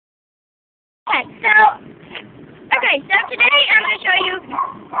So today I'm going to show you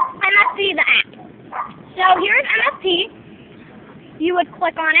MSP, the app. So here's MSP. You would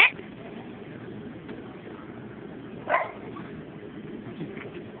click on it.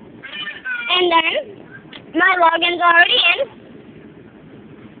 And then, my login's already in.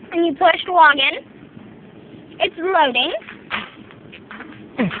 And you push login. It's loading.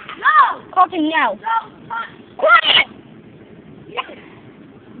 No! Colton, no. Quiet!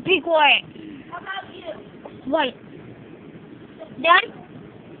 Be quiet. How about you? Wait. Then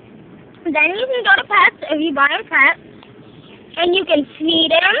you can go to pets if you buy a pet. And you can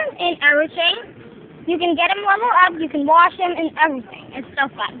feed him and everything. You can get him level up. You can wash him and everything. It's so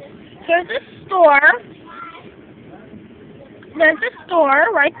fun. Here's the store. There's a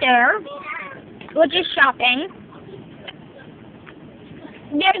store right there, which is shopping.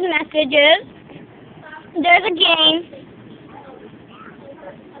 There's messages. There's a game.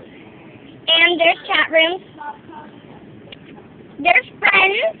 And there's chat rooms. There's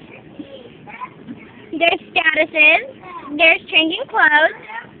friends. There's statuses. There's changing clothes.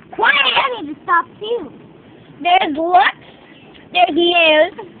 Quiet! I need to stop too. There's looks. There's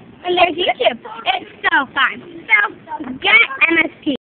news. And there's YouTube. It's so fun. So, get MSP.